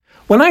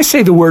When I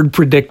say the word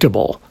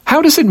predictable,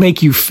 how does it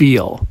make you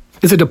feel?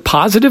 Is it a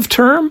positive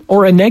term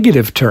or a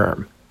negative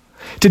term?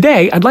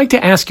 Today, I'd like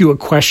to ask you a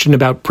question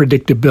about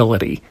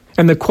predictability.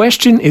 And the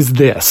question is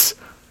this: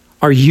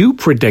 are you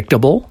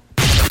predictable?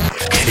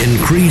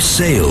 Increase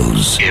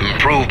sales,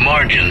 improve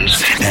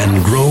margins,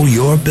 and grow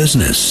your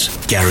business.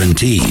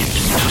 Guaranteed.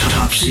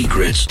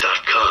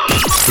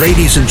 TopSecrets.com.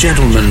 Ladies and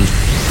gentlemen,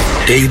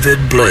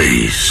 David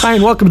Blaze. Hi,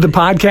 and welcome to the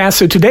podcast.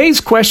 So today's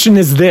question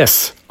is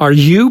this: are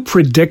you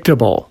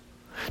predictable?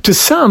 To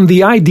some,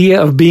 the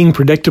idea of being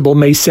predictable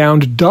may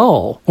sound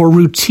dull or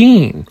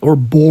routine or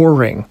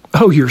boring.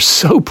 Oh, you're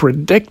so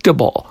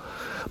predictable.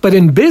 But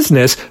in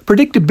business,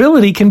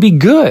 predictability can be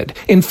good.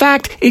 In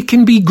fact, it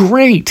can be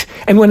great.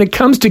 And when it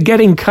comes to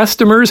getting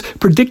customers,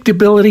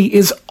 predictability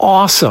is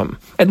awesome.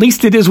 At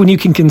least it is when you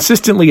can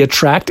consistently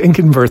attract and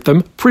convert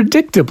them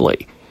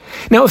predictably.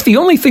 Now, if the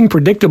only thing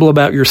predictable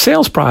about your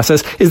sales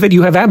process is that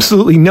you have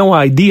absolutely no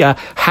idea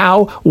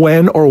how,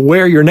 when, or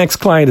where your next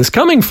client is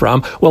coming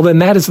from, well, then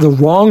that is the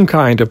wrong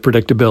kind of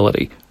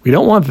predictability. We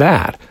don't want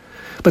that.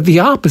 But the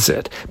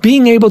opposite,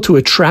 being able to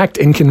attract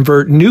and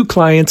convert new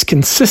clients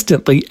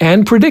consistently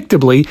and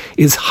predictably,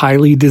 is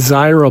highly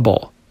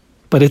desirable.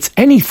 But it's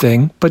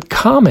anything but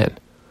common.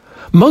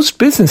 Most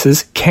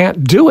businesses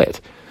can't do it.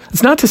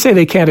 It's not to say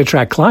they can't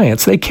attract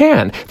clients. They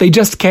can. They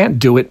just can't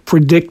do it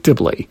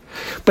predictably.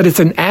 But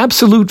it's an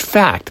absolute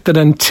fact that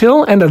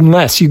until and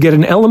unless you get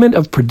an element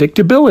of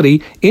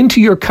predictability into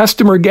your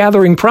customer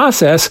gathering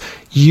process,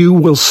 you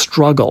will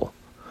struggle.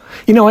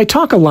 You know, I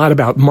talk a lot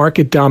about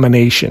market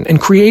domination and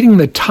creating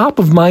the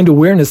top-of-mind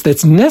awareness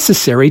that's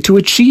necessary to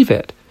achieve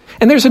it.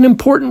 And there's an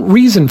important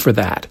reason for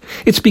that.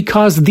 It's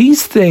because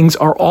these things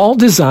are all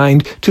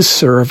designed to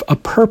serve a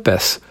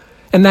purpose.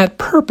 And that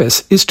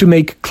purpose is to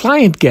make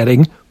client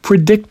getting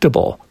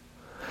predictable.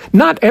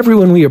 Not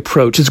everyone we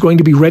approach is going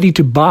to be ready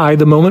to buy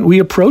the moment we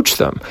approach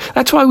them.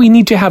 That's why we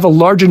need to have a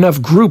large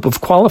enough group of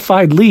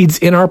qualified leads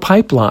in our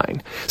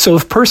pipeline. So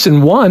if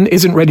person 1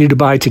 isn't ready to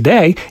buy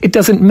today, it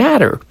doesn't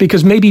matter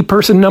because maybe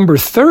person number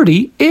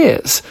 30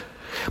 is.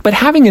 But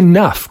having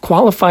enough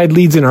qualified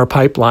leads in our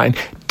pipeline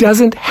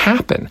doesn't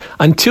happen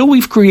until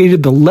we've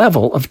created the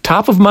level of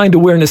top-of-mind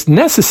awareness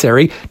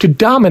necessary to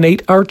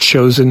dominate our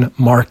chosen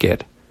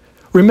market.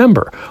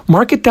 Remember,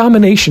 market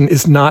domination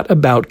is not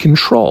about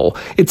control.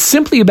 It's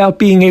simply about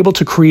being able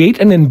to create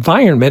an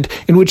environment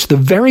in which the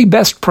very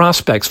best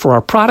prospects for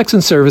our products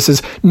and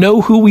services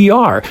know who we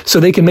are so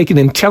they can make an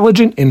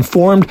intelligent,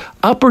 informed,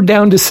 up or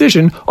down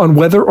decision on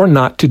whether or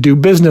not to do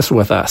business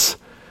with us.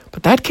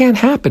 But that can't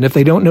happen if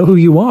they don't know who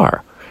you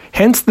are.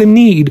 Hence the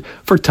need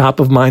for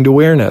top-of-mind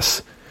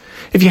awareness.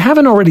 If you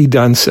haven't already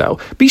done so,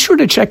 be sure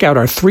to check out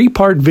our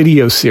 3-part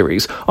video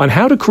series on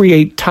how to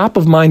create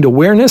top-of-mind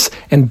awareness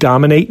and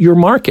dominate your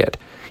market.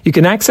 You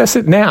can access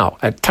it now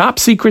at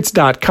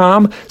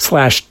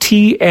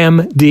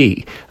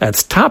topsecrets.com/TMD.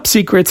 That's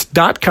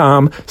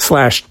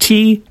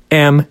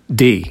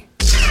topsecrets.com/TMD.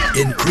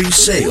 Increase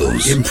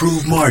sales,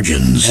 improve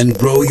margins, and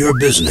grow your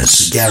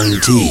business.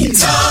 Guaranteed.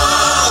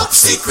 Top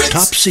Secrets.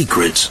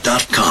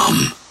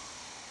 TopSecrets.com.